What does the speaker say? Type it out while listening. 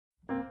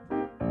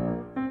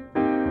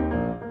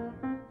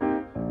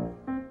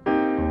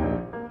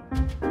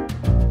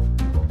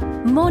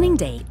Morning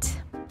Date.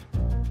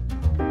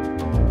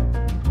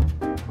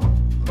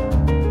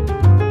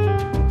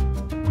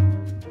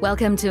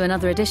 Welcome to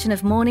another edition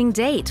of Morning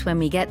Date, when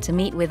we get to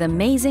meet with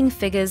amazing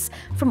figures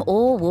from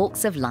all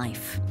walks of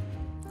life.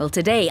 Well,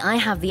 today I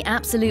have the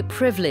absolute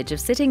privilege of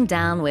sitting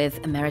down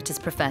with Emeritus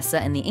Professor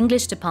in the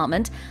English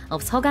Department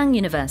of Sogang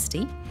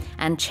University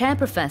and Chair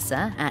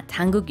Professor at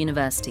Hanguk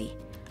University,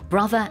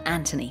 Brother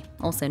Anthony,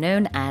 also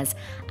known as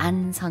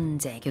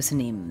Sonjae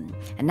교수님,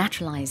 a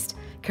naturalized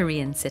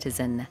Korean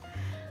citizen.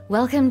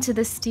 Welcome to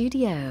the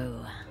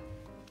studio.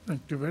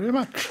 Thank you very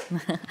much.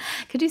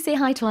 Could you say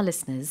hi to our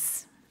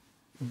listeners?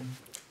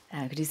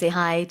 Could you say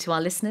hi to our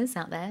listeners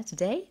out there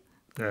today?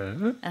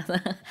 Yeah.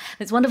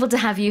 It's wonderful to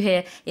have you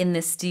here in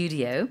the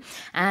studio.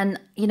 And,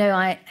 you know,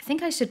 I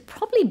think I should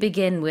probably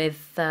begin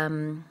with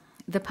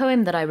the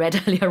poem that I read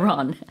earlier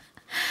on.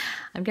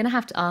 I'm going to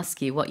have to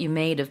ask you what you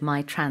made of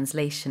my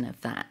translation of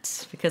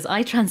that, because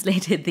I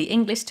translated the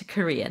English to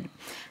Korean.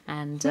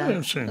 And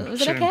was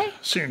it okay?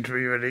 Seemed to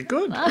be really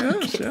good. Oh,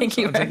 yes, okay, thank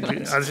you very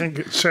much. I think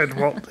it said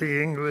what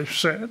the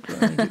English said.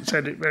 I think it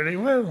said it very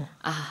well.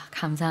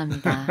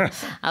 감사합니다.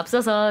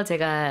 앞서서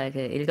제가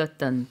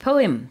읽었던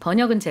포엠,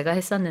 번역은 제가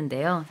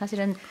했었는데요.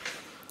 사실은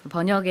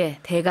번역의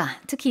대가,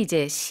 특히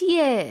이제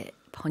시의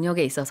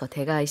번역에 있어서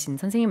대가이신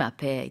선생님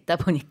앞에 있다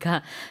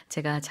보니까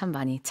제가 참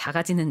많이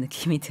작아지는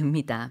느낌이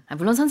듭니다.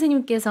 물론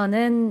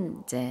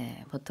선생님께서는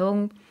이제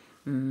보통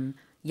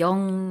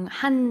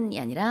영한이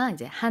아니라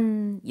이제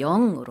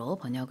한영으로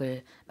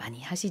번역을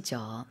많이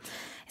하시죠.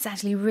 It's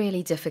actually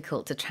really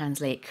difficult to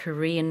translate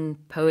Korean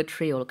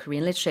poetry or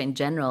Korean literature in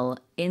general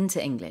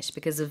into English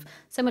because of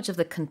so much of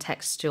the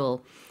contextual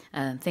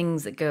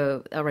things that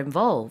are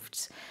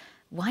involved.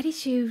 Why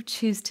did you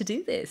choose to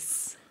do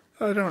this?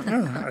 I don't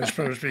know. I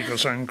suppose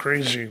because I'm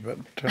crazy, but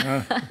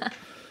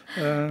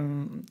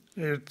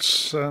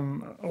it's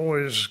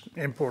always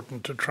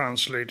important to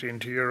translate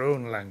into your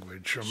own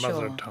language, your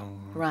mother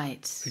tongue.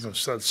 Right.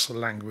 Because that's the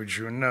language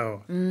you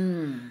know.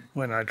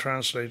 When I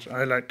translate,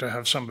 I like to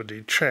have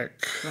somebody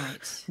check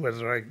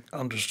whether I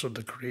understood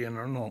the Korean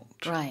or not.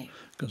 Right.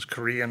 Because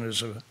Korean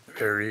is a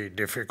very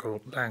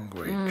difficult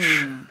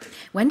language.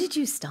 When did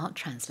you start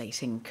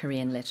translating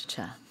Korean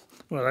literature?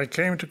 Well, I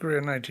came to Korea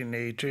in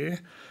 1980,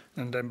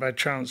 and then by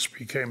chance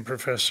became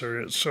professor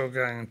at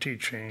Sogang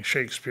teaching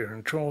Shakespeare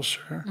and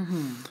Chaucer.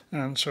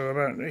 And so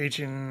about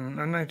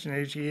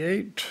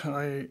 1988,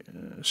 I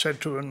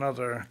said to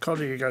another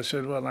colleague, I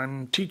said, well,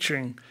 I'm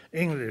teaching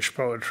English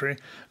poetry.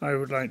 I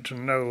would like to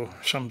know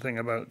something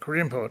about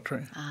Korean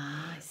poetry.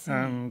 I see.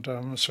 And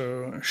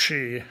so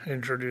she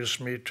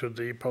introduced me to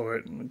the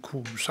poet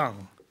Koo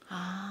Sang,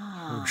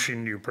 who she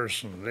knew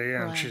personally,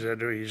 and she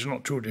said, oh, he's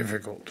not too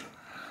difficult.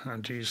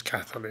 And he's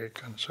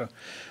Catholic, and so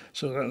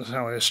that's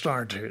how I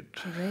started.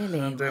 Really?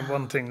 And then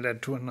one thing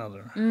led to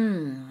another.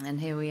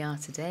 And here we are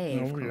today,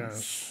 of course.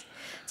 Yes.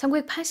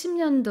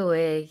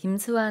 1980년도에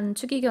김수환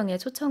추기경의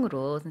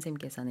초청으로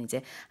선생님께서는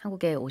이제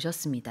한국에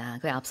오셨습니다.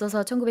 그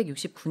앞서서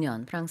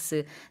 1969년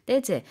프랑스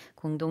떼제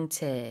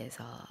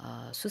공동체에서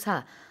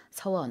수사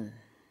서원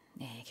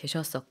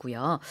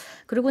계셨었고요.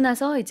 그러고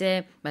나서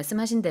이제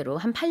말씀하신 대로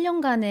한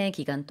 8년간의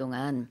기간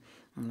동안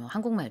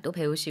한국말도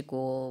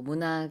배우시고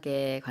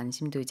문학에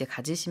관심도 이제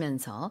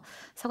가지시면서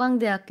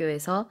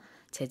서강대학교에서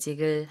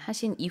재직을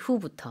하신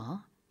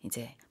이후부터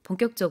이제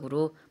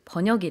본격적으로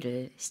번역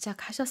일을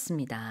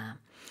시작하셨습니다.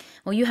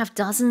 Well, you have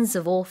dozens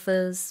of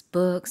authors,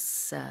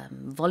 books,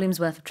 volumes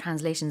worth of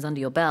translations under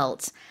your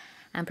belt,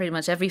 and pretty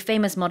much every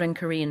famous modern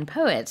Korean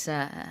poet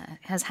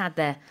has had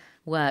their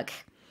work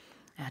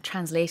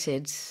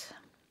translated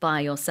by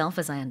yourself,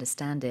 as I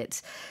understand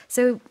it.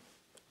 So,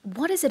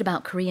 what is it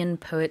about Korean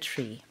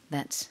poetry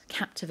that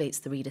captivates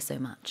the reader so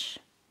much?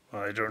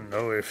 I don't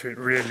know if it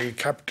really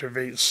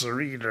captivates the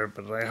reader,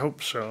 but I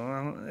hope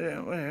so.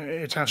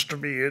 It has to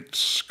be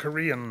its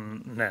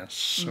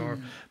Koreanness,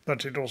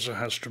 but it also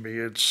has to be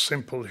its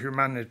simple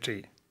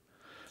humanity.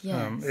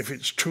 Yes. If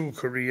it's too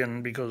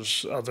Korean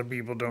because other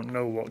people don't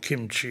know what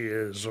kimchi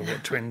is or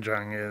what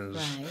doenjang is,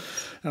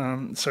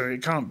 so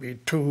it can't be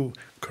too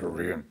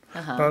Korean.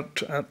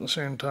 But at the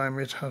same time,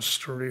 it has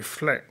to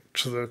reflect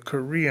the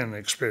Korean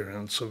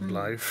experience of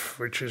life,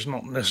 which is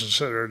not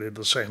necessarily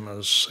the same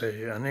as,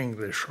 say, an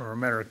English or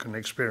American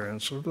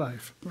experience of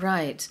life.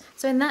 Right.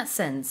 So in that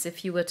sense,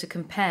 if you were to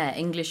compare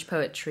English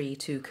poetry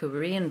to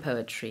Korean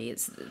poetry,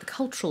 it's the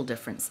cultural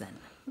difference then.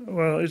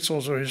 Well, it's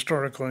also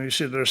historical. You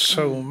see, there's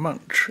so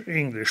much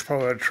English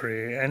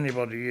poetry.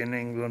 Anybody in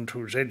England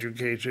who's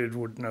educated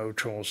would know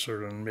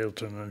Chaucer and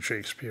Milton and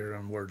Shakespeare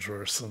and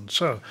Wordsworth and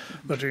so.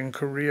 But in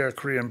Korea,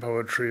 Korean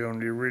poetry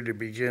only really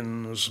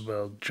begins,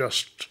 well,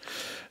 just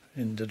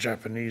in the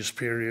Japanese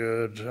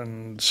period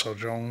and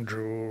Sojong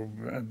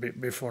a bit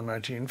before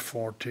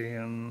 1940,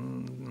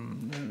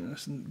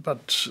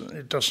 but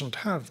it doesn't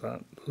have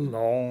that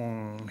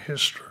long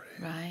history.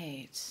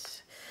 Right.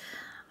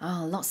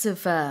 Oh, lots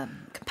of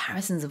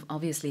comparisons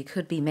obviously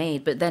could be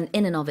made, but then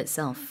in and of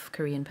itself,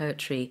 Korean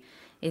poetry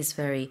is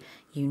very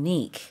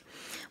unique.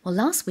 Well,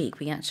 last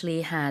week we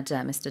actually had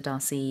Mr.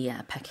 Darcy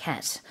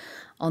Paquette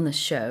on the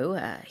show.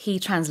 He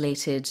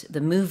translated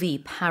the movie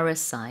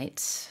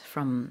Parasite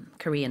from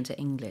Korean to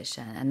English,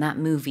 and that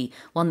movie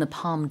won the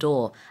Palme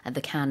d'Or at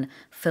the Cannes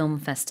Film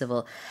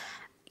Festival.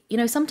 You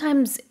know,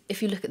 sometimes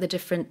if you look at the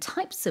different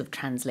types of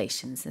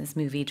translations, there's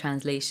movie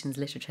translations,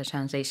 literature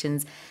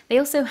translations, they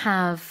also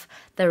have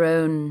their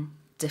own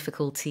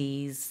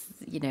difficulties,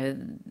 you know,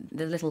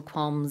 the little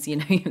qualms, you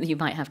know, you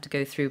might have to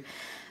go through.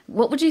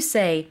 What would you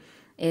say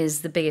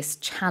is the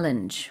biggest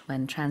challenge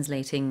when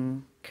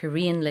translating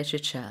Korean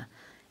literature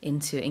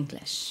into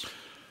English?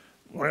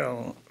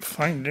 Well,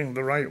 finding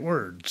the right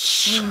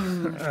words.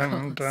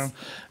 And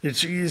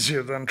it's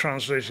easier than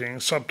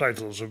translating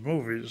subtitles of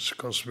movies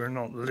because we're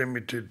not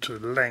limited to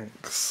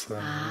length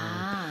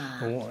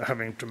or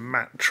having to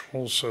match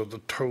also the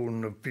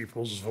tone of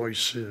people's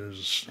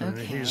voices. And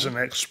he's an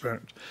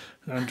expert.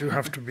 And you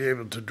have to be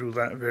able to do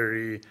that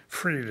very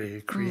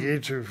freely,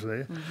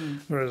 creatively.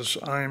 Whereas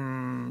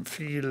I'm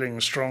feeling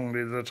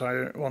strongly that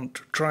I want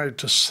to try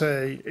to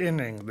say in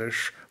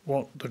English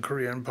what the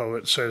Korean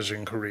poet says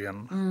in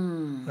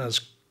Korean,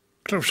 as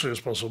closely as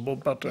possible,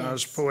 but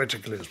as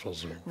poetically as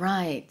possible.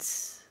 Right.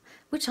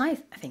 Which I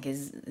think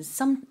is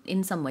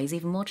in some ways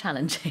even more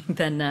challenging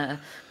than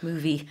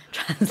movie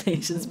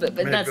translations. But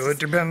Maybe that's it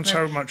depends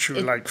how much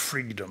you like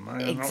freedom.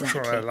 I'm not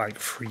sure I like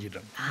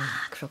freedom.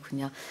 아,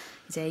 그렇군요.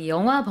 이제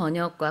영화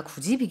번역과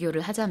굳이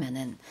비교를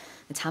하자면은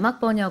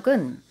자막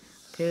번역은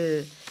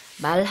그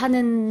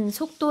말하는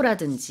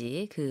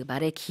속도라든지 그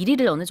말의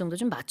길이를 어느 정도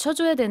좀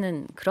맞춰줘야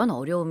되는 그런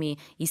어려움이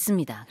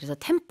있습니다. 그래서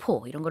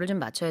템포 이런 거를 좀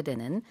맞춰야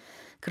되는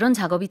그런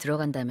작업이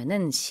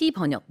들어간다면은 시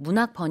번역,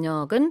 문학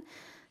번역은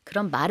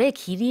그런 말의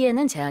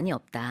길이에는 제한이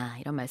없다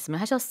이런 말씀을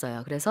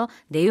하셨어요. 그래서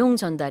내용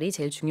전달이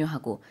제일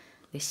중요하고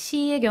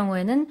시의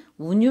경우에는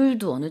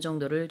운율도 어느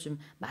정도를 좀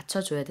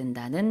맞춰줘야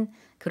된다는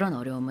그런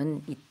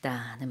어려움은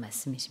있다는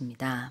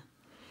말씀이십니다.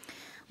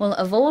 Well,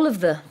 of all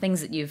of the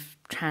things that you've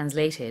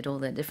translated, all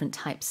the different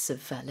types of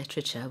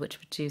literature, which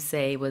would you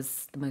say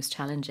was the most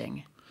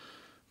challenging?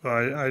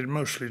 I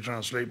mostly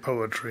translate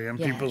poetry, and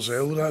people say,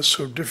 "Oh, that's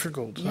so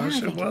difficult." Yeah, I I say,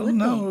 think it "Well, would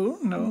no,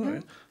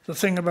 no. The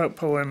thing about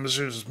poems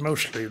is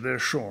mostly they're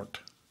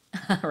short.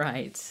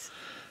 Right.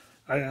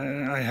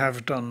 I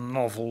have done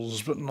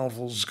novels, but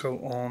novels go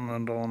on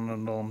and on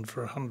and on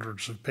for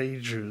hundreds of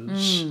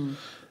pages,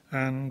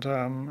 and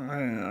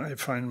I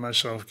find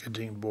myself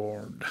getting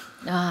bored.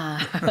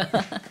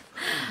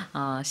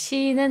 아,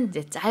 시는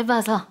이제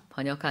짧아서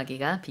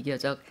번역하기가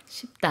비교적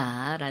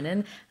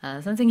쉽다라는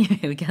선생님의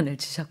의견을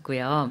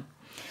주셨고요.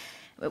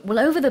 Well,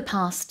 over the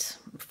past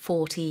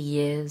 40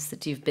 years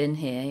that you've been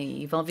here,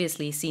 you've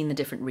obviously seen the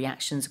different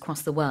reactions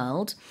across the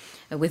world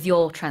with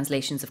your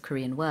translations of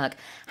Korean work.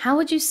 How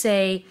would you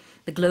say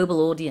the global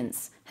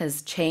audience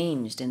has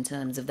changed in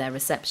terms of their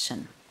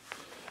reception?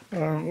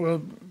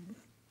 Well,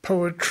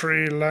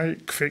 poetry,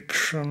 like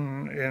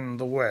fiction in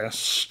the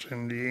West,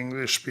 in the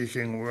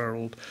English-speaking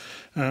world,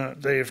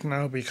 they've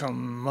now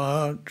become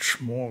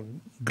much more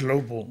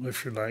global,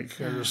 if you like.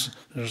 There's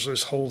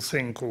this whole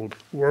thing called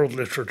world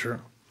literature.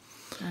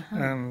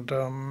 And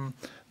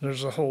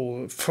there's a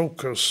whole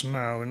focus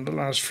now in the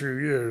last few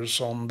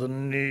years on the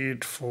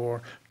need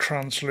for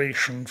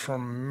translation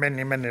from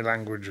many, many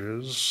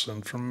languages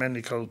and from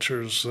many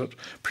cultures that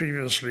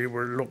previously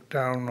were looked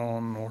down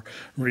on or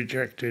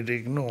rejected,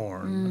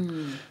 ignored.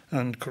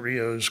 And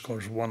Korea is, of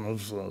course, one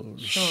of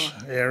those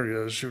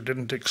areas. You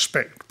didn't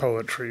expect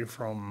poetry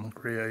from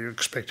Korea. You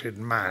expected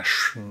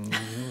MASH and,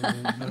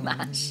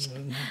 MASH.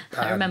 Bad,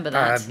 I remember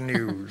that. bad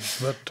news.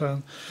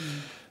 But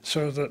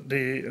so that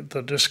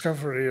the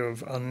discovery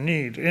of a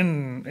need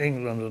in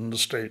England and the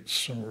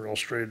States or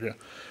Australia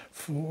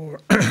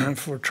for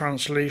for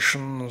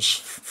translations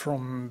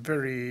from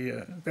very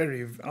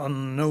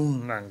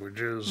unknown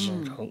languages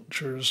and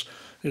cultures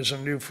is a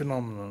new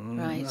phenomenon,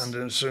 and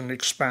it's an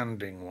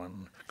expanding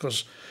one.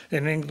 Because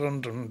in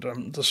England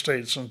and the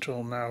States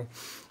until now,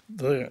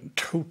 the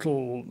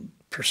total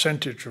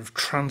percentage of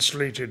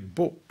translated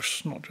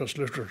books, not just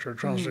literature,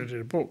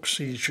 translated books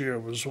each year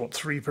was,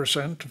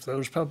 3% of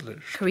those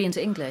published? Korean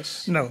to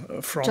English? No,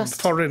 from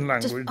foreign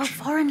language.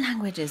 Foreign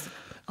languages.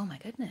 Oh my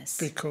goodness.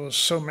 Because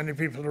so many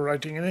people are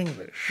writing in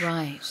English.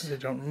 Right. They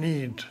don't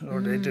need,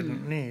 or they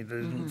didn't need, they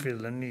didn't feel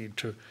the need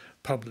to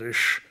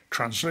publish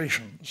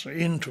translations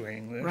into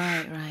English,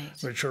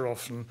 which are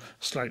often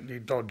slightly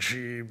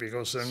dodgy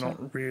because they're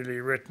not really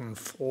written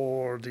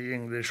for the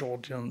English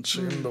audience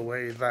in the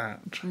way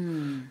that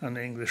an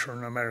English or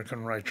an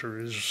American writer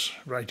is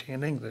writing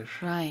in English.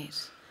 Right.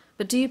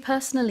 But do you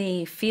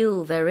personally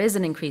feel there is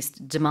an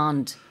increased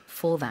demand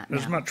for that now?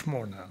 There's much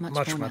more now.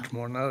 Much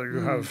more now.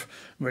 You have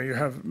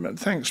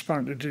thanks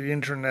partly to the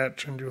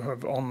internet, and you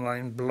have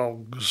online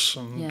blogs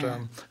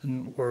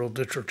and world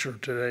literature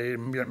today,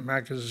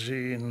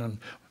 magazine and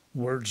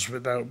Words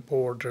Without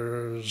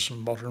Borders,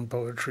 and modern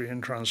poetry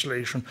in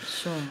translation,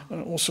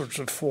 all sorts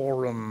of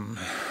forum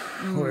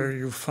where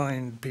you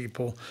find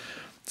people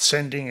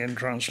sending in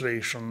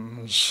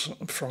translations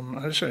from,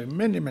 I say,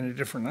 many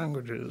different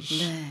languages.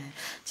 네,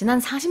 지난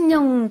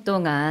 40년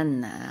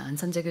동안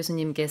안선재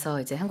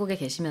교수님께서 이제 한국에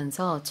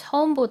계시면서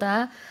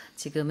처음보다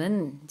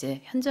지금은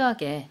이제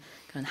현저하게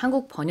그런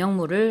한국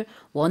번역물을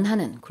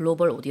원하는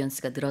글로벌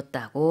오디언스가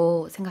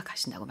늘었다고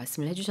생각하신다고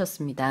말씀을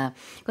해주셨습니다.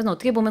 그건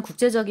어떻게 보면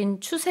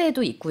국제적인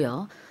추세도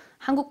있고요.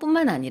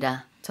 한국뿐만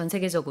아니라 전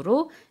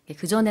세계적으로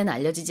그전에는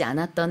알려지지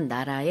않았던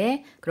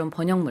나라의 그런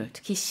번역물,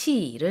 특히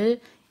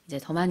시를 이제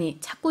더 많이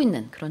찾고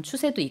있는 그런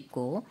추세도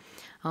있고,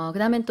 그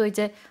다음엔 또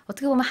이제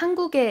어떻게 보면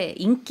한국의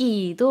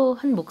인기도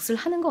한 몫을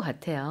하는 것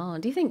같아요.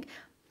 Do you think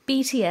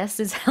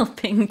BTS is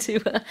helping to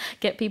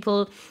get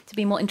people to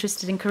be more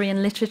interested in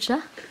Korean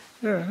literature?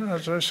 Yeah,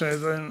 as I say,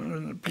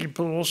 then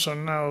people also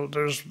now,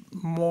 there's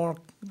more,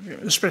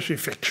 especially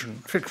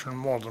fiction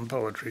more than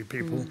poetry.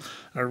 People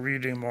are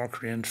reading more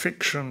Korean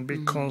fiction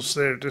because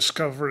they're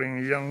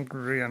discovering young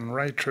Korean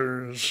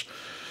writers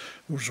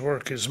whose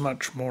work is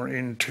much more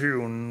in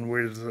tune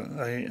with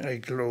a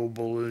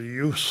global,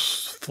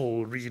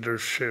 youthful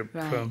readership,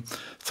 Right.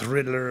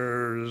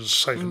 thrillers,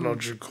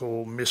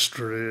 psychological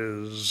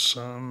mysteries,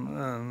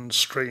 and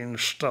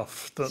strange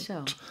stuff that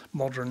Sure.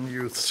 modern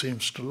youth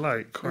seems to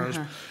like. Whereas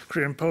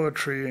Korean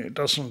poetry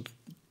doesn't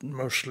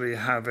mostly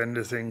have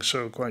anything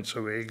quite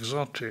so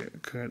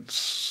exotic.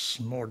 It's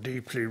more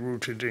deeply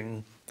rooted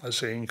in, I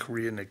say, in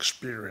Korean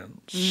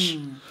experience.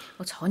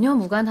 뭐 전혀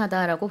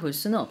무관하다라고 볼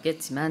수는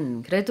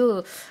없겠지만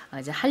그래도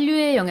이제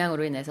한류의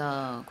영향으로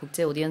인해서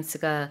국제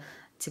오디언스가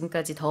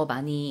지금까지 더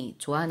많이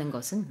좋아하는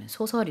것은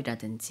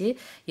소설이라든지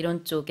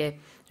이런 쪽에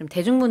좀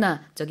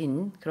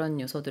대중문화적인 그런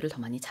요소들을 더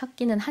많이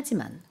찾기는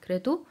하지만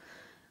그래도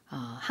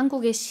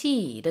한국의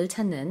시를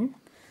찾는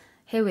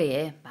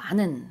해외에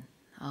많은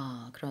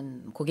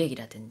그런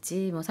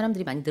고객이라든지 뭐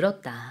사람들이 많이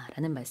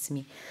늘었다라는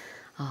말씀이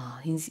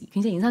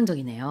굉장히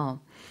인상적이네요.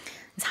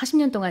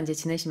 40년 동안 이제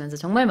지내시면서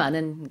정말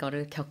많은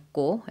거를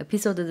겪고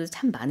에피소드도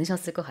참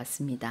많으셨을 것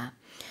같습니다.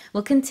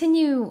 We'll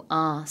continue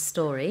our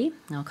story,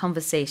 our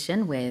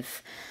conversation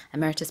with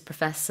Emeritus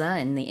Professor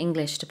in the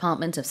English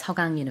Department of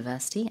Sogang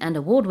University and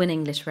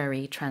award-winning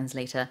literary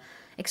translator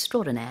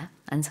extraordinaire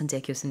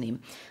안선재 교수님.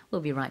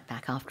 We'll be right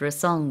back after a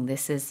song.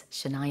 This is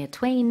Shania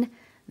Twain,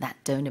 That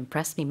Don't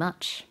Impress Me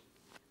Much.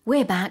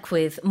 We're back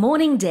with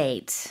Morning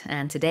Date,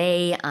 and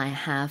today I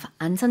have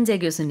안선재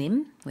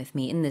교수님 with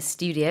me in the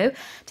studio,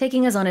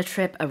 taking us on a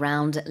trip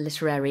around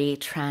literary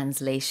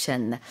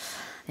translation.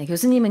 네,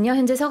 교수님은요,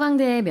 현재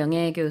서강대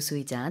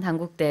명예교수이자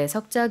단국대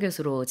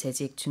석자교수로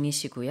재직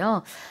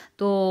중이시고요.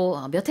 또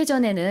몇 해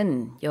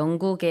전에는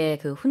영국의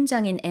그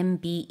훈장인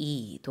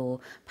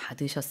MBE도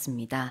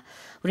받으셨습니다.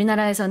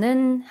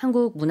 우리나라에서는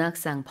한국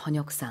문학상,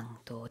 번역상,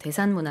 또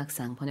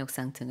대산문학상,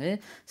 번역상 등을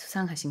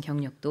수상하신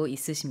경력도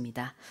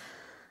있으십니다.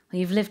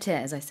 You've lived here,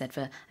 as I said,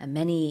 for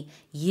many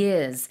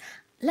years.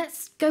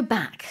 Let's go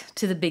back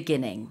to the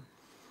beginning.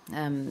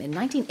 In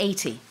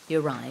 1980,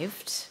 you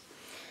arrived.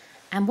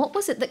 And what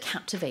was it that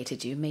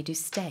captivated you, made you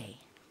stay?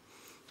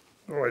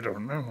 Oh, I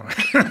don't know.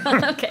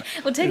 Okay,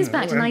 well, take us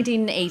back to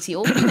 1980,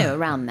 or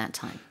around that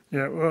time.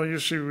 Yeah, well, you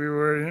see,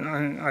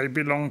 I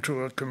belong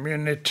to a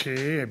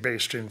community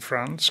based in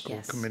France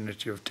called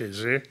Community of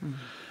Thésée.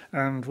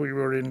 And we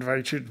were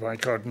invited by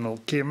Cardinal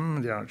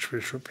Kim, the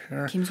Archbishop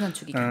here,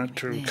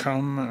 to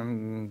come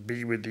and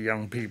be with the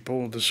young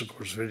people. This, of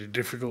course, a very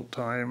difficult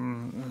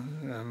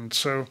time. And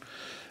so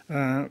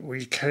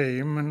we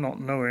came not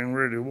knowing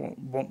really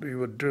what we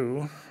would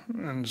do,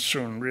 and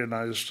soon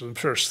realized the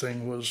first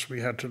thing was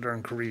we had to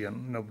learn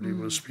Korean. Nobody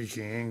was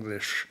speaking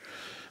English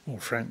or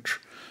French.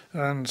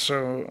 And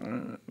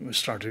so we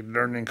started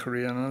learning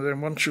Korean. And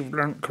then once you've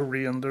learned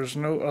Korean, there's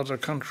no other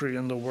country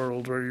in the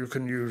world where you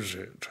can use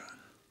it.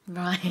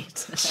 Right.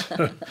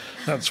 So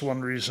that's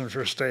one reason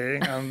for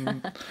staying.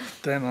 And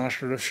then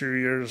after a few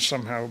years,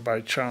 somehow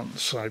by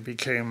chance, I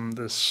became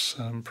this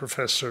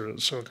professor at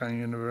Sogang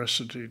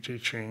University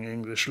teaching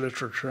English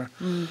literature,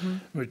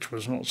 which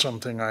was not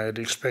something I had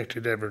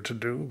expected ever to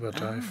do,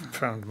 but I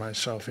found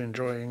myself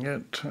enjoying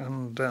it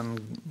and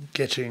then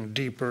getting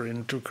deeper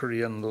into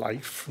Korean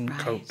life and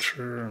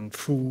culture and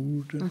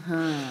food.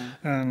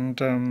 And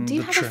do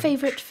you have a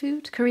favorite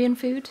food, Korean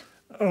food?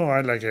 Oh,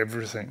 I like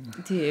everything.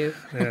 Do you?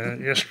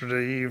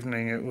 Yesterday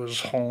evening it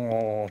was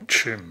홍어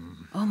chim.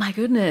 Oh my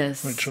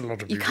goodness. Which a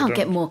lot of you people can't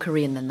get don't. more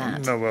Korean than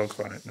that. No, well,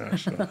 quite. No,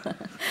 so.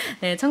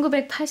 네,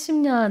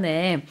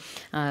 1980년에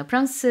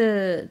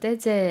프랑스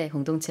떼제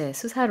공동체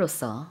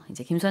수사로서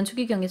이제 김수환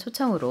추기경의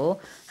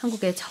초청으로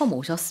한국에 처음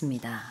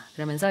오셨습니다.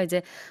 그러면서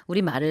이제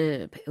우리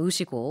말을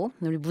배우시고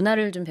우리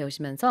문화를 좀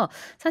배우시면서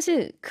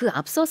사실 그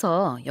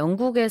앞서서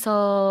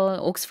영국에서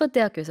옥스퍼드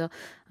대학교에서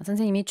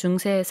선생님이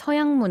중세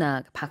서양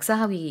문학 박사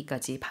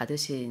학위까지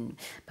받으신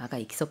바가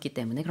있었기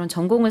때문에 그런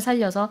전공을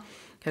살려서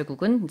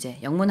결국은 이제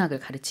영문학을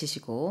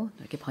가르치시고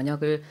이렇게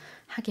번역을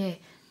하게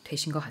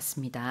되신 것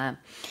같습니다.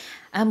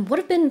 What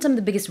have been some of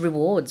the biggest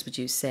rewards, would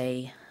you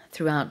say,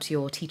 throughout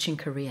your teaching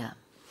career?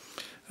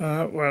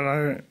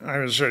 Well, I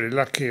was very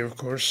lucky, of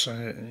course,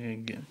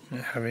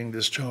 having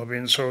this job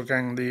in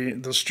Sogang.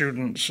 The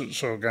students at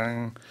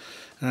Sogang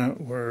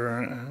were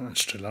and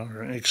still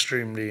are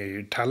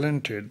extremely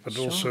talented, but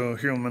also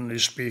humanly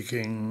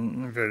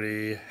speaking,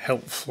 very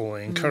helpful,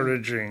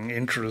 encouraging,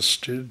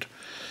 interested,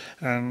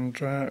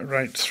 and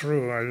right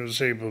through I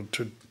was able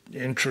to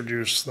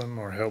introduce them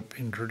or help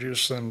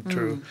introduce them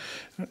to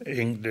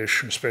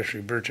English,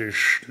 especially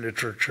British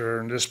literature,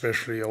 and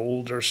especially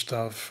older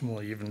stuff,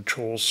 well, even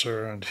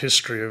Chaucer and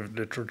history of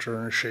literature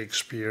and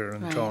Shakespeare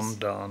and John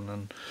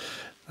Donne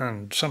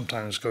and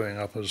sometimes going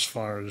up as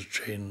far as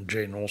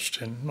Jane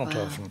Austen, not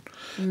often.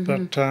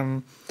 But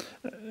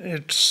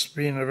it's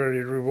been a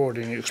very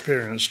rewarding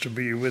experience to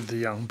be with the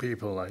young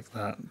people like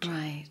that.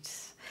 Right.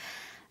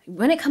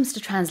 When it comes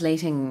to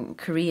translating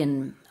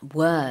Korean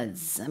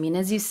words, I mean,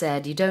 as you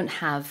said, you don't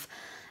have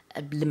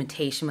a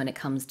limitation when it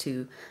comes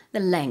to the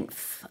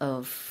length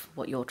of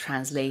what you're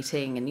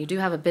translating, and you do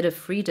have a bit of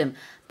freedom,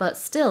 but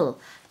still,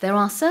 there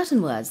are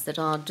certain words that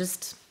are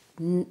just,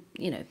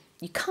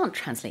 you can't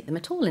translate them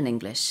at all in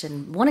English.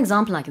 And one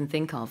example I can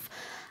think of,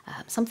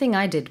 something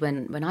I did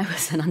when I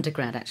was an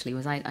undergrad actually,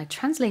 was I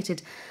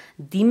translated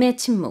님의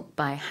침묵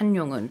by Han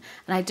Yong-un,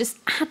 and I just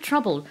had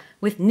trouble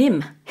with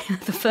님,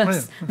 the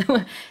first.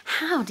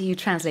 How do you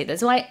translate that?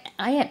 So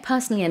I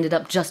personally ended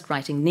up just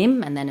writing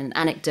님 and then an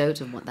anecdote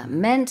of what that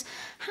meant.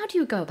 How do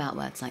you go about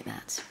words like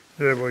that?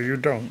 Yeah, well, you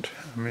don't.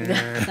 I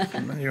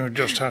mean, you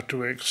just have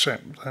to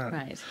accept that.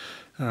 Right.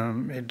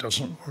 It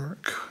doesn't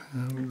work.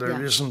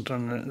 There isn't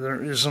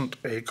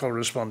a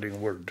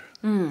corresponding word,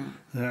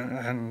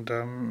 and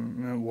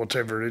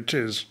whatever it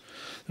is,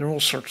 there are all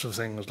sorts of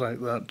things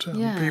like that.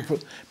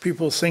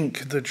 People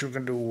think that you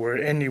can do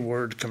any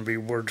word can be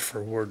word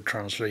for word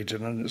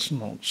translated, and it's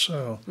not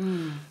so,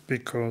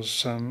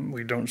 because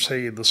we don't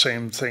say the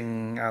same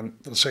thing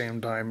at the same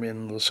time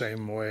in the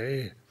same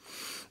way.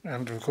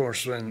 And of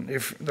course, then,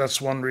 if that's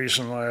one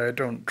reason why I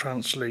don't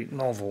translate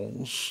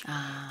novels,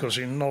 because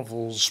in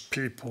novels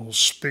people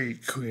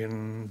speak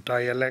in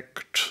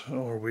dialect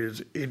or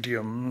with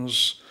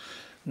idioms,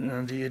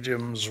 and the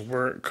idioms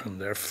work,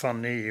 and they're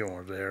funny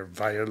or they're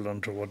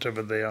violent or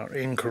whatever they are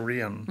in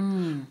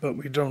Korean, but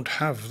we don't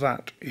have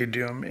that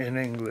idiom in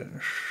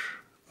English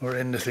or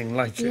anything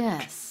like it.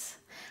 Yes.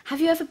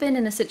 Have you ever been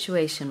in a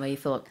situation where you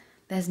thought,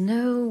 there's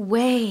no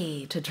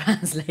way to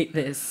translate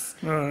this?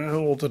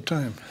 All the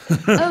time.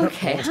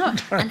 Okay,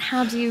 and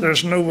how do you...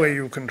 There's no way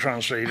you can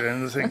translate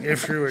anything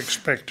if you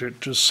expect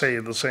it to say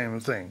the same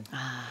thing.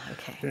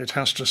 Okay. It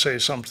has to say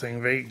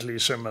something vaguely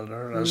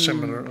similar, as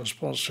similar as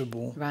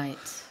possible. Right.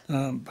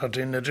 But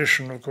in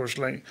addition, of course,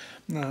 like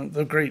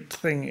the great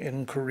thing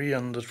in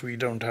Korean that we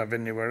don't have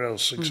anywhere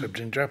else except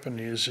in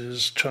Japanese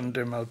is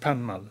chondemal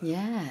panmal.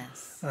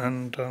 Yes.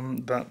 And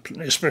that,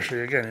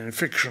 especially again in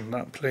fiction,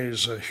 that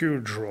plays a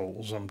huge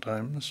role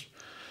sometimes.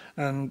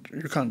 And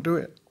you can't do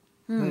it.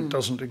 It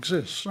doesn't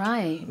exist.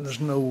 Right. There's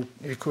no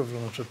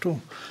equivalent at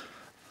all.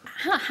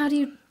 How do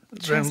you...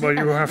 Then, well,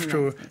 you have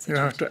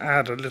to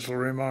add a little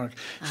remark.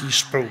 He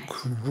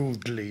spoke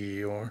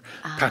rudely, or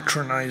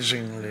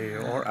patronizingly,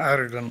 or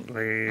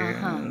arrogantly.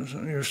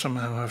 You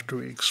somehow have to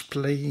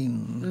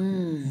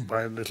explain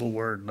by a little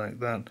word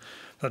like that.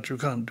 But you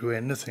can't do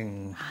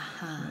anything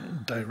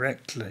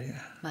directly.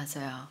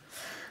 맞아요.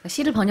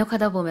 시를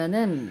번역하다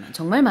보면은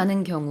정말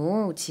많은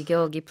경우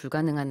직역이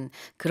불가능한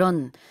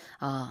그런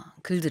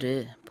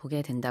글들을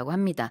보게 된다고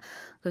합니다.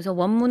 그래서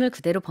원문을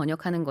그대로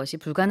번역하는 것이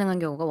불가능한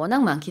경우가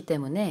워낙 많기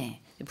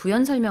때문에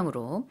부연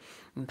설명으로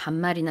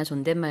반말이나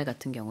존댓말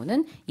같은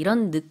경우는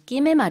이런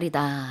느낌의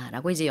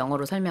말이다라고 이제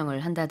영어로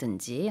설명을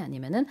한다든지,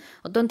 아니면은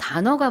어떤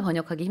단어가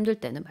번역하기 힘들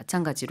때는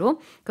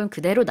마찬가지로 그건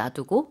그대로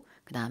놔두고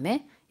그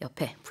다음에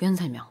옆에 부연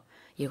설명.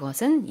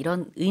 이것은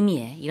이런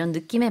의미의, 이런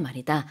느낌의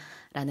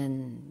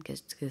말이다라는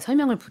그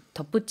설명을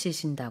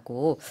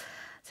덧붙이신다고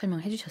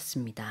설명해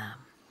주셨습니다.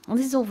 Well,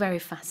 this is all very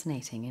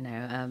fascinating, you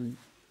know.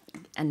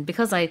 And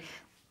because I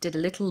did a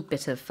little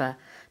bit of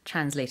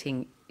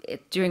translating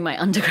it during my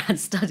undergrad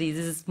studies,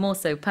 this is more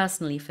so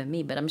personally for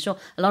me, but I'm sure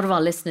a lot of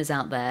our listeners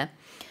out there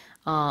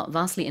are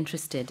vastly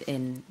interested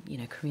in, you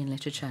know, Korean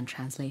literature and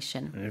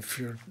translation. If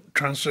you're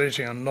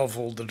translating a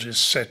novel that is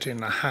set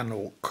in a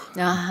hanok,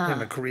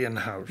 in a Korean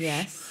house,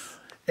 yes,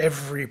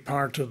 every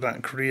part of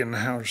that Korean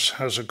house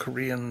has a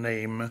Korean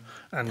name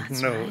and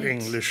That's no right.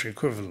 English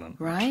equivalent.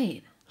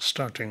 Right.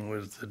 Starting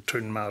with the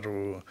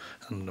Tunmaru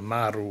and the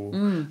Maru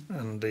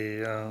and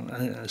the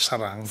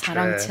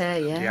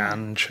Sarangche, yeah. the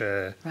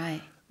Anche.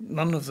 Right.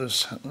 None of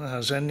this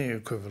has any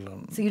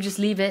equivalent. So you just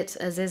leave it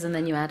as is and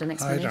then you add an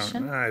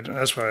explanation?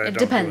 That's why I It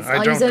don't depends. do,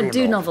 I don't you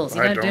do novels.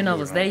 You don't do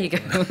novels. There you go.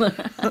 Well,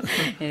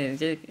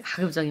 you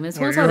가급적이면 have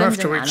소설은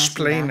to 좀 안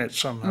explain 하신다. it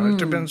somehow. It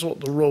depends what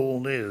the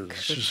role is.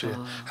 You see,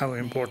 그렇죠. how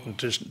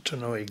important it is to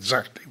know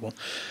exactly what.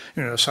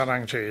 You know,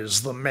 Sarangche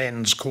is the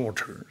men's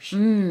quarters.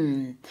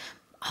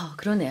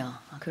 그러네요.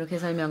 그렇게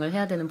설명을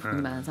해야 되는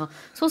부분이 많아서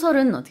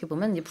소설은 어떻게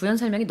보면 이제 부연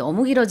설명이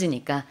너무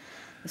길어지니까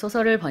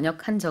소설을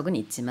번역한 적은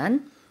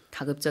있지만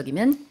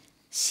가급적이면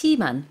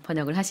시만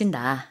번역을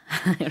하신다.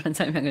 이런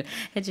설명을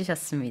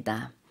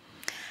해주셨습니다.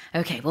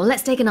 Okay, well,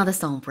 let's take another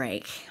song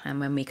break.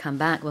 And when we come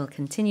back, we'll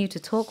continue to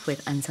talk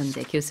with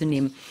Sonjae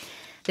교수님.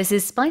 This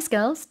is Spice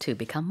Girls, To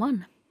Become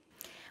One.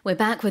 We're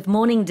back with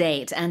Morning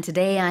Date, and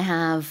today I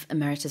have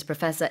Emeritus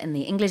Professor in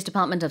the English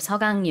Department of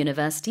Sogang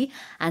University,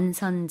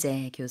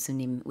 Sonjae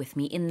교수님, with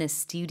me in the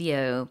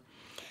studio.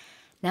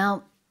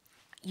 Now,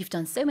 you've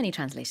done so many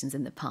translations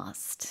in the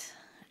past.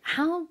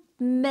 How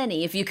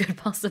many, if you could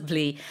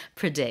possibly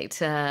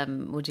predict,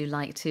 would you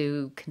like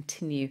to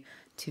continue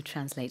to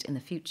translate in the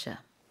future?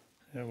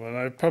 Yeah, well,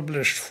 I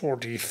published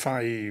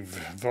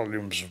 45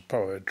 volumes of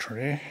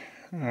poetry,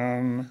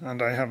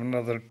 and I have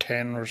another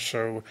 10 or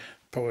so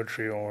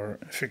poetry or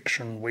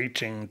fiction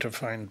waiting to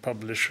find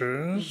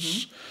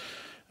publishers.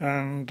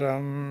 And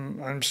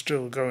I'm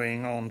still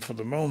going on for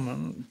the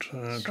moment,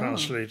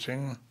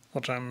 translating.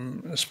 What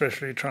I'm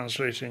especially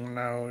translating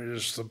now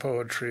is the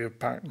poetry of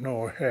Pak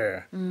No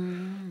Hair,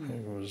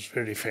 who was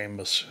very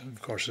famous,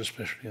 of course,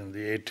 especially in the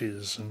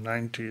 80s and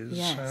 90s,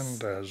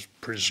 and as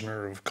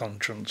prisoner of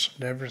conscience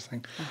and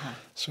everything.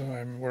 So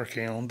I'm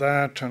working on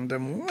that, and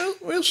then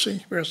we'll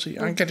see.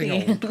 I'm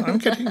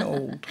getting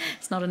old.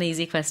 It's not an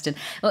easy question.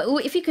 Well,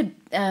 if you could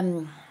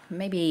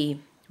maybe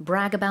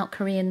brag about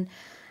Korean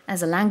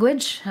as a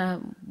language,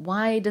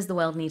 why does the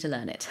world need to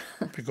learn it?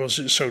 Because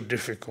it's so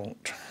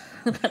difficult.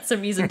 That's a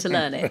reason to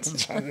learn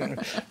it.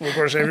 Well, of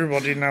course,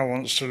 everybody now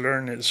wants to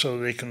learn it so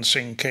they can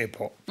sing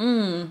K-pop.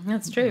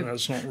 That's true.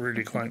 That's not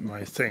really quite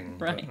my thing.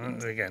 Right.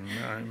 But, again,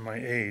 I'm my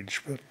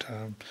age. But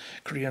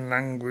Korean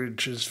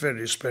language is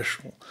very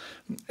special.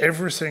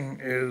 Everything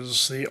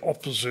is the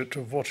opposite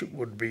of what it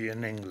would be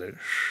in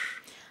English.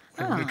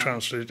 When you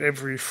translate,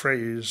 every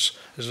phrase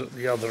is at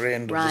the other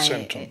end of the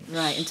sentence.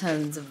 Right, in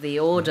terms of the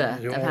order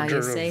of how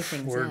you say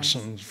things. Words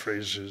and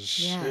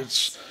phrases.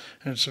 Yes.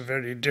 It's a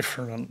very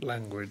different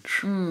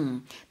language.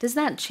 Does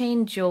that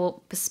change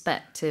your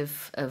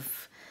perspective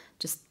of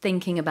just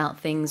thinking about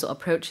things or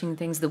approaching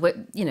things the way,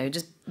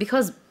 just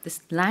because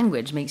this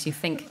language makes you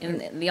think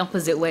in the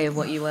opposite way of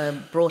what you were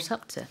brought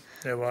up to?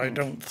 Yeah, well, I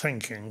don't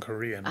think in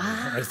Korean.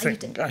 I you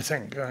think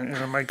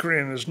my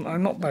Korean is,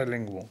 I'm not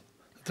bilingual.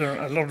 There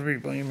are a lot of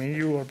people,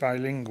 you are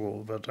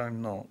bilingual, but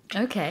I'm not.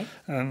 Okay.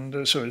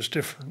 And so it's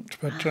different.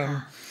 But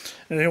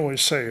they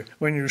always say,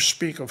 when you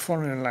speak a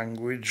foreign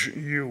language,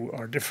 you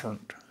are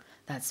different.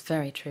 That's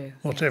very true.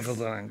 Whatever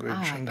the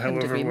language, and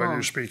however well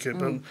you speak it.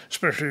 But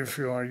especially if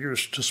you are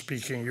used to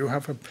speaking, you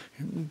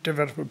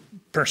develop a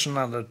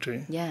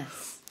personality.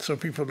 Yes. So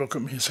people look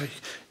at me and say,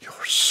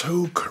 "You're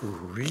so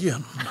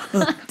Korean."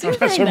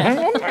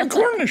 I'm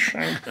Cornish.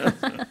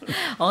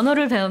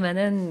 언어를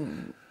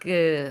배우면은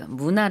그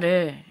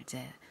문화를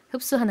이제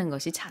흡수하는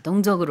것이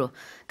자동적으로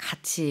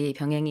같이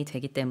병행이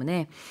되기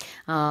때문에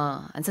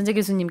안선재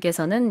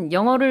교수님께서는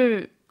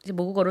영어를 이제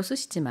모국어로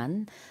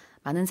쓰시지만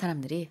많은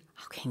사람들이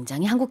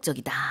굉장히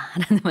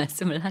한국적이다라는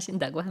말씀을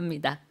하신다고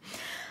합니다.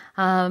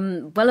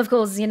 Well, of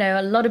course,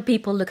 a lot of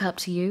people look up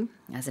to you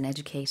as an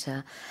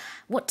educator.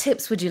 What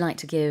tips would you like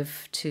to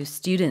give to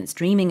students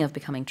dreaming of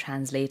becoming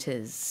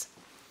translators?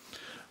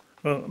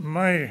 Well,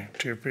 my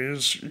tip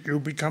is you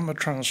become a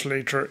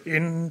translator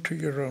into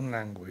your own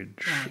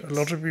language. Right. A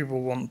lot of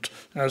people want,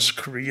 as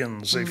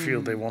Koreans, they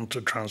feel they want to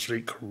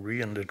translate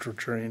Korean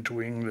literature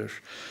into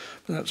English.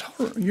 But that's,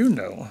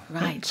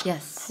 Right,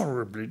 yes.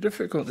 horribly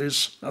difficult.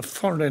 It's a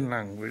foreign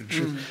language.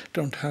 You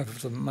don't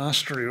have the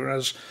mastery,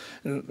 whereas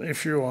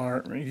if you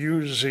are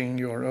using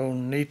your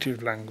own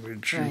native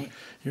language,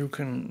 you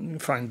can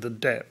find the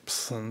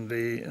depth and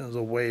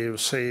the way of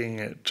saying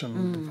it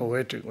and the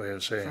poetic way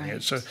of saying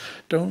it. So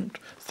don't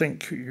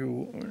think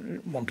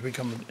you want to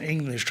become an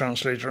English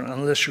translator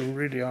unless you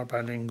really are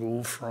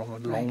bilingual from a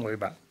long way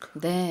back.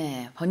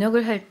 네,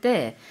 번역을 할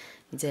때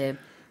이제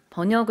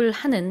번역을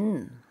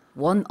하는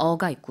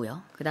원어가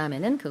있고요. 그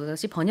다음에는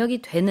그것이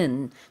번역이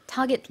되는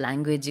target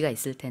language가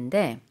있을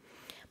텐데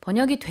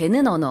번역이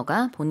되는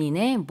언어가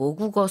본인의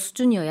모국어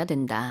수준이어야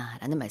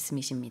된다라는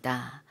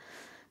말씀이십니다.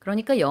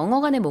 그러니까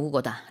영어가 내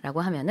모국어다라고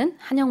하면은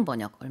한영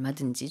번역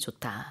얼마든지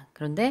좋다.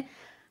 그런데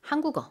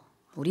한국어,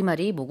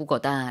 우리말이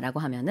모국어다라고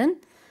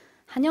하면은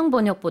한영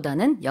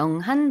번역보다는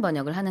영한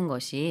번역을 하는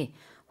것이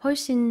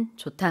훨씬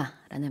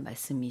좋다라는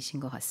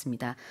말씀이신 것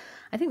같습니다.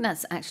 I think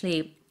that's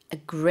actually a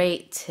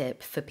great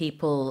tip for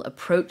people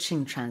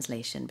approaching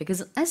translation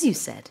because, as you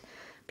said,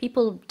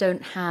 people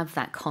don't have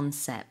that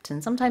concept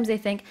and sometimes they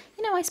think,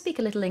 I speak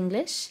a little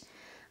English,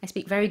 I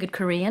speak very good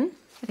Korean,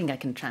 I think I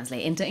can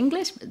translate into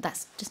English, but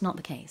that's just not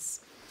the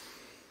case.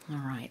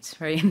 All right,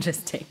 very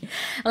interesting.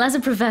 Well, as a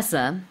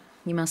professor,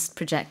 you must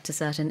project a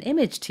certain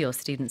image to your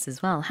students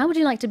as well. How would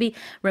you like to be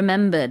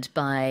remembered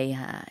by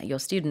your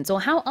students,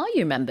 or how are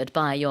you remembered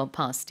by your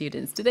past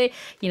students? Do they,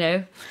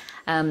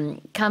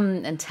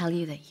 come and tell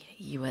you that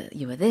you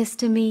were this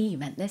to me, you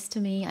meant this to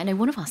me? I know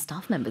one of our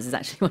staff members is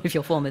actually one of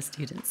your former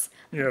students.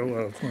 Yeah,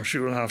 well, of course,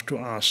 you will have to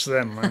ask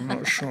them. I'm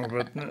not sure,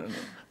 but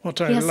what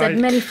I He has like... said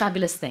many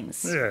fabulous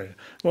things. Yeah,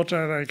 what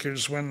I like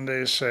is when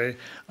they say,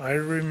 I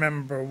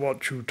remember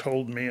what you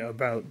told me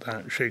about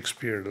that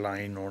Shakespeare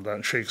line or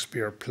that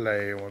Shakespeare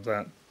play or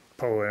that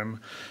poem,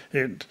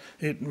 it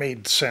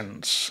made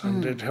sense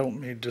and it helped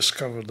me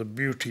discover the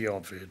beauty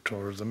of it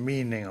or the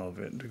meaning of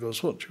it.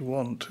 Because what you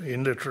want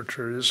in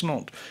literature is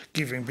not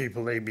giving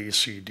people A, B,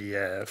 C, D,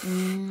 F,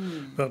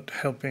 but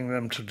helping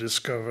them to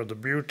discover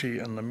the beauty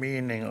and the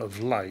meaning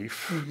of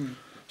life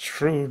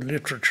through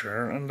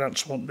literature, and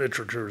that's what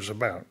literature is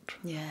about.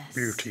 Yes.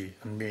 Beauty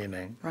and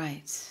meaning.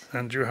 Right.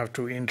 And you have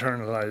to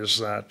internalize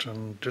that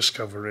and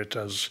discover it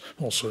as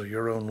also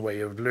your own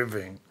way of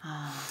living.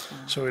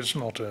 So it's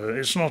not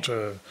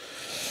a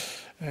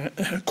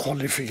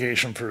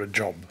qualification for a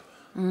job,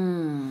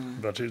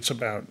 but it's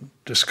about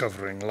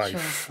discovering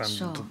life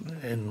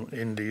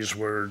in these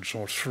words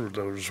or through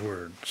those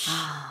words.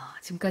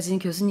 지금까지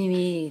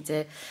교수님이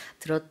이제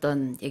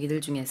들었던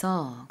얘기들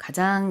중에서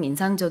가장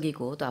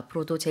인상적이고 또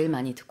앞으로도 제일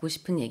많이 듣고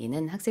싶은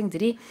얘기는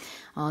학생들이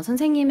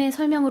선생님의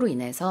설명으로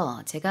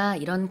인해서 제가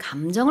이런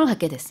감정을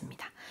갖게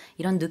됐습니다.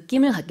 이런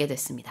느낌을 갖게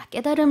됐습니다.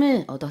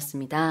 깨달음을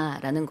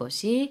얻었습니다. 라는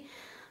것이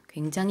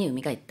굉장히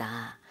의미가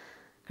있다.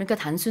 그러니까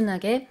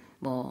단순하게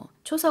뭐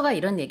초서가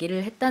이런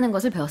얘기를 했다는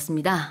것을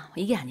배웠습니다.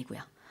 이게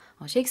아니고요.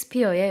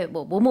 셰익스피어의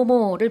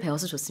뭐뭐뭐를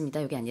배워서 좋습니다.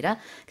 이게 아니라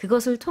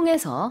그것을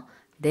통해서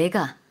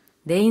내가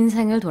내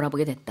인생을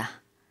돌아보게 됐다.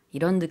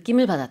 이런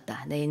느낌을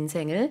받았다. 내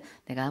인생을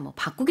내가 뭐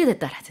바꾸게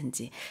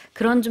됐다라든지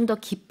그런 좀 더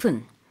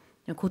깊은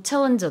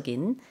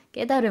고차원적인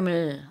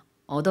깨달음을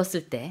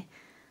얻었을 때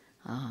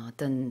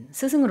어떤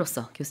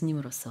스승으로서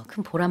교수님으로서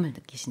큰 보람을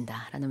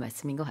느끼신다라는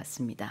말씀인 것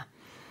같습니다.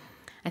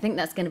 I think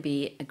that's going to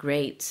be a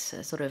great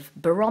sort of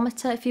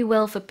barometer, if you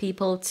will, for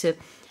people to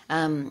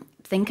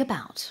think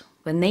about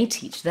when they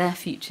teach their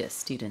future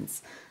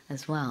students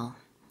as well.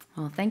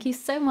 Well, thank you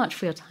so much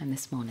for your time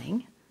this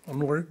morning.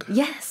 One word?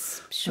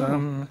 Yes,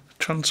 sure.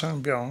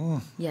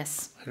 Chunsanbyong,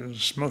 Yes.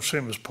 his most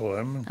famous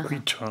poem,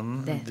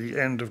 Gwichun, 네. the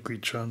end of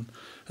Gwichun.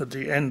 At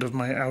the end of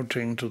my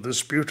outing to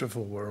this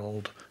beautiful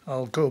world,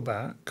 I'll go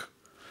back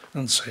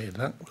and say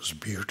that was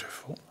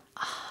beautiful.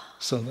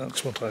 So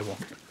that's what I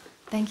want.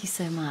 Thank you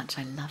so much.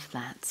 I love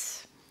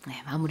that.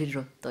 네,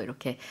 마무리로 또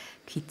이렇게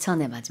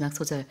귀천의 마지막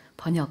소절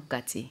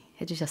번역까지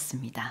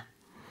해주셨습니다.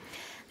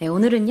 네,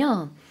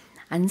 오늘은요.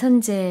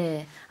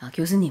 안선재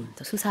교수님,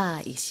 또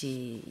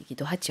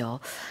수사이시기도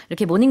하죠.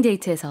 이렇게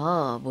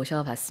모닝데이트에서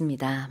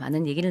모셔봤습니다.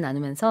 많은 얘기를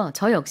나누면서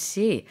저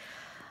역시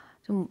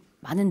좀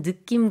많은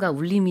느낌과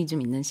울림이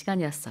좀 있는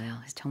시간이었어요.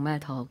 정말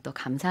더욱더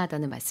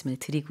감사하다는 말씀을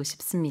드리고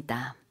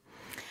싶습니다.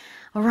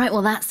 Alright,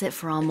 well that's it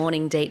for our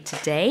morning date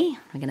today.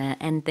 We're going to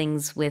end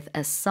things with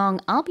a song.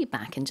 I'll be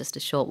back in just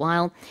a short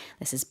while.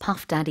 This is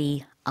Puff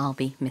Daddy, I'll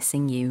Be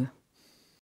Missing You.